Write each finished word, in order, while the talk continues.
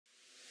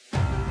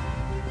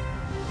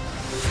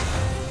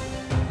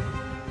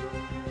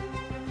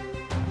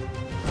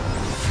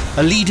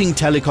A leading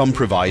telecom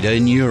provider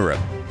in Europe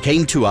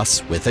came to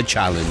us with a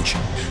challenge.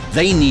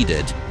 They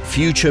needed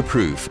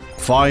future-proof,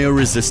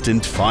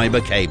 fire-resistant fiber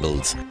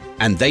cables,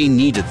 and they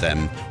needed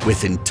them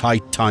within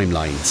tight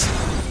timelines.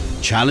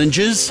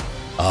 Challenges?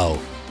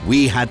 Oh,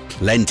 we had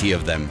plenty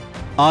of them.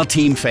 Our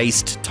team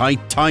faced tight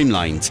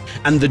timelines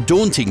and the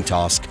daunting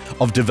task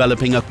of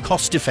developing a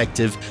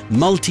cost-effective,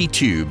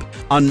 multi-tube,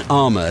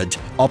 unarmored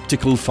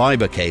optical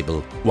fiber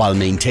cable while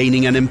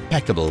maintaining an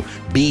impeccable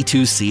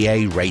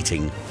B2ca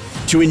rating.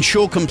 To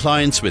ensure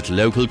compliance with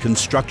local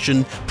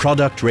construction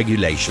product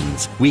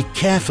regulations, we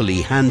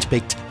carefully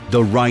handpicked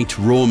the right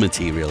raw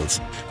materials,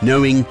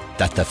 knowing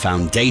that the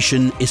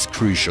foundation is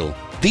crucial.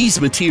 These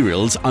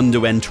materials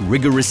underwent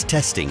rigorous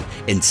testing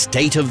in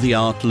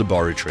state-of-the-art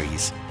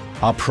laboratories.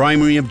 Our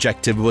primary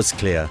objective was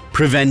clear: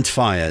 prevent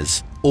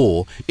fires,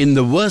 or, in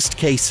the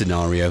worst-case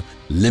scenario,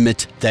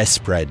 limit their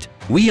spread.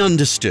 We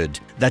understood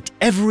that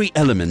every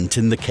element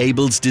in the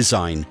cable's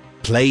design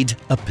played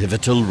a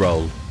pivotal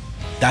role.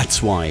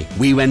 That's why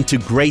we went to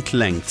great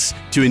lengths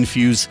to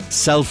infuse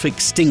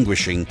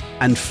self-extinguishing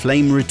and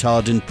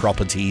flame-retardant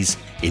properties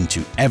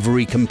into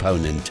every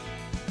component.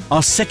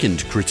 Our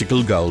second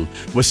critical goal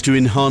was to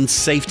enhance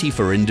safety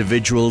for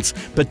individuals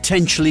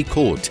potentially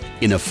caught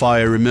in a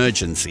fire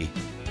emergency.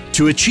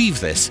 To achieve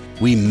this,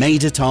 we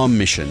made it our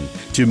mission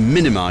to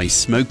minimize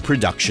smoke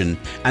production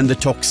and the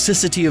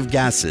toxicity of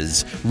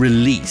gases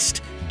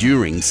released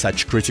during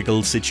such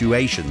critical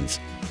situations.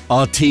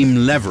 Our team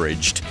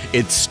leveraged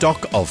its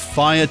stock of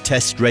fire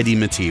test-ready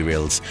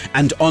materials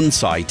and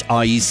on-site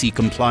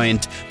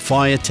IEC-compliant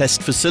fire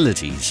test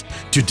facilities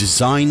to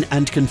design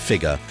and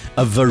configure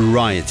a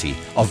variety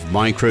of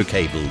micro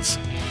cables.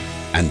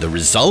 And the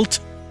result?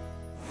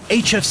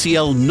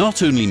 HFCL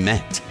not only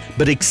met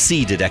but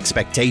exceeded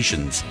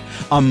expectations.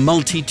 Our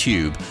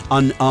multi-tube,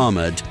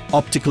 unarmored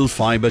optical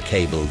fiber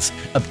cables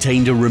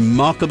obtained a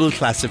remarkable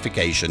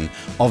classification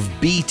of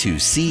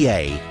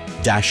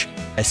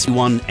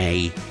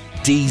B2ca-S1A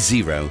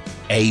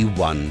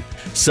D0A1,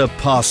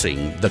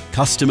 surpassing the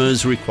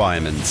customer's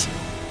requirements.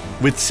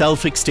 With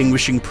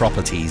self-extinguishing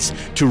properties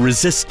to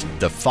resist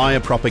the fire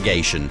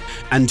propagation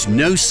and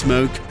no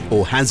smoke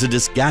or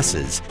hazardous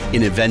gases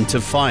in event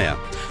of fire,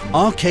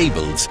 our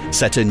cables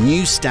set a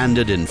new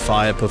standard in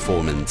fire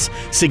performance,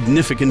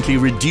 significantly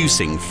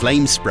reducing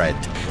flame spread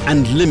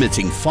and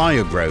limiting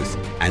fire growth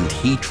and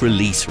heat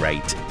release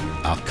rate.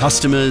 Our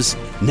customers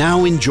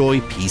now enjoy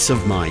peace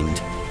of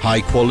mind,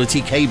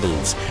 high-quality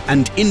cables,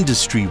 and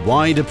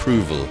industry-wide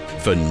approval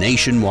for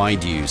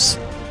nationwide use.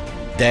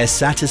 Their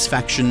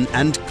satisfaction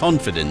and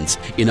confidence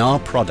in our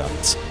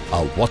products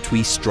are what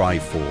we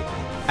strive for.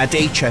 At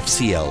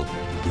HFCL,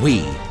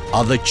 we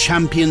are the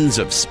champions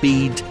of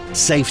speed,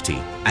 safety,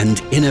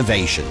 and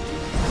innovation.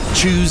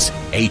 Choose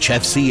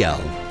HFCL,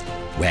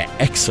 where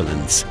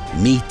excellence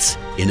meets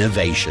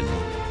innovation.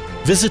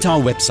 Visit our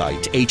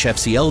website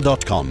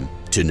hfcl.com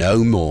to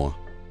know more.